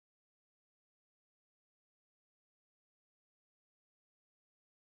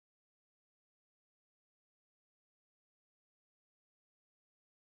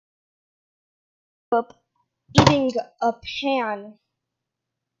up eating a pan.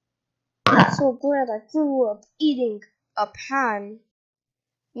 I'm so glad I grew up eating a pan,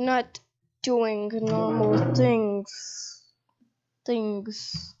 not doing normal things.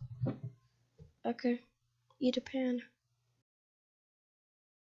 Okay, eat a pan.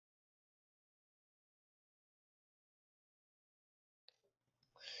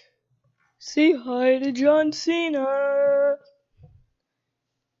 Say hi to John Cena.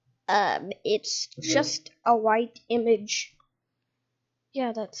 It's just a white image.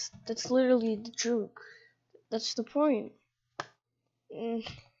 Yeah, that's literally the joke. That's the point.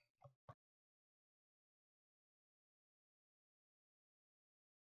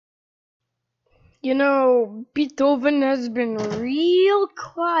 You know, Beethoven has been real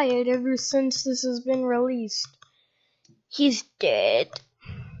quiet ever since this has been released. He's dead.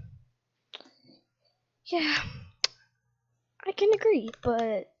 Yeah, I can agree,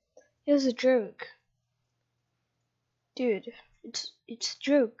 but it was a joke. Dude, it's a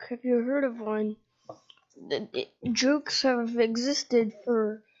joke. Have you heard of one? Jokes have existed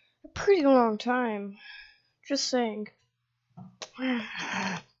for a pretty long time. Just saying.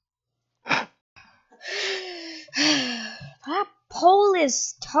 That poll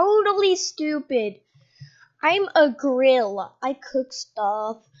is totally stupid. I'm a grill. I cook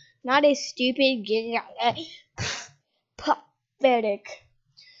stuff, not a stupid pathetic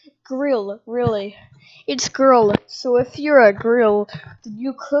grill. Really, it's grill. So if you're a grill, did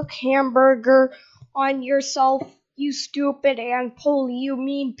you cook hamburger on yourself? You stupid and poll. You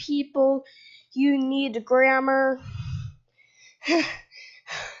mean people. You need grammar.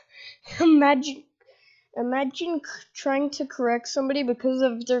 Imagine trying to correct somebody because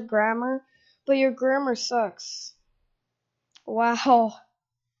of their grammar, but your grammar sucks. Wow.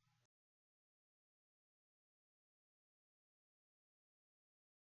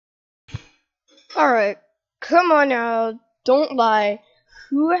 Alright, come on now, don't lie.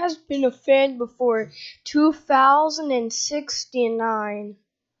 Who has been a fan before 2069?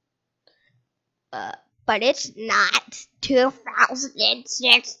 But it's not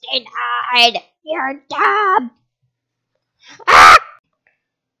 2069. You're dumb. Ah!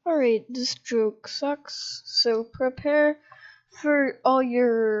 Alright, this joke sucks, so prepare for all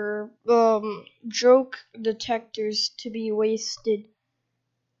your joke detectors to be wasted.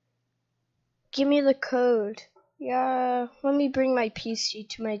 Give me the code. Yeah, let me bring my PC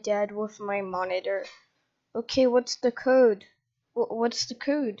to my dad with my monitor. Okay, what's the code? What's the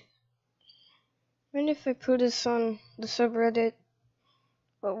code? Mind if I put this on the subreddit?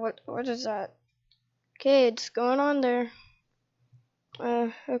 What is that? Okay, it's going on there.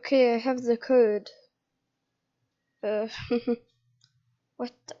 Okay, I have the code.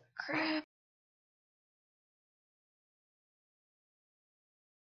 What the crap?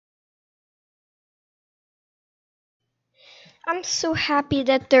 I'm so happy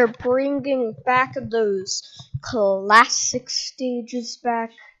that they're bringing back those classic stages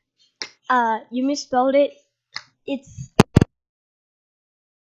back. You misspelled it. It's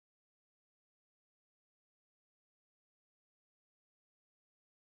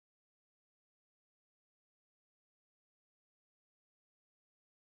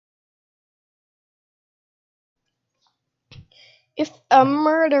if a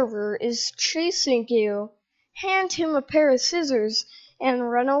murderer is chasing you, hand him a pair of scissors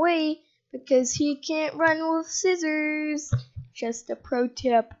and run away because he can't run with scissors. Just a pro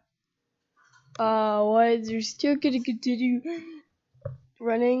tip. Why they're still gonna continue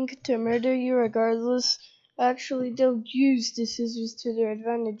running to murder you regardless. Actually, they'll use the scissors to their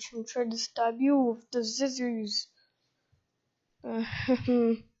advantage and try to stab you with the scissors.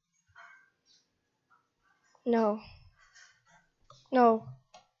 No. No.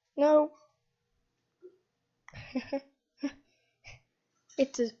 No.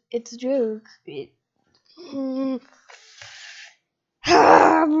 It's a joke.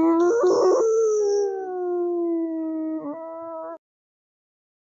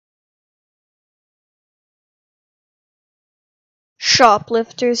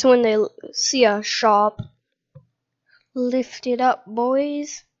 Shoplifters, when they see a shop, lift it up,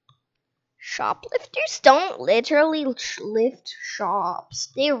 boys. Shoplifters don't literally lift shops,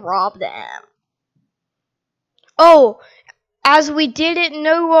 they rob them. Oh, as we didn't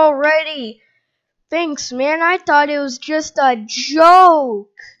know already. Thanks, man. I thought it was just a joke.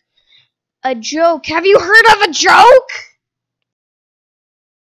 A joke. Have you heard of a joke?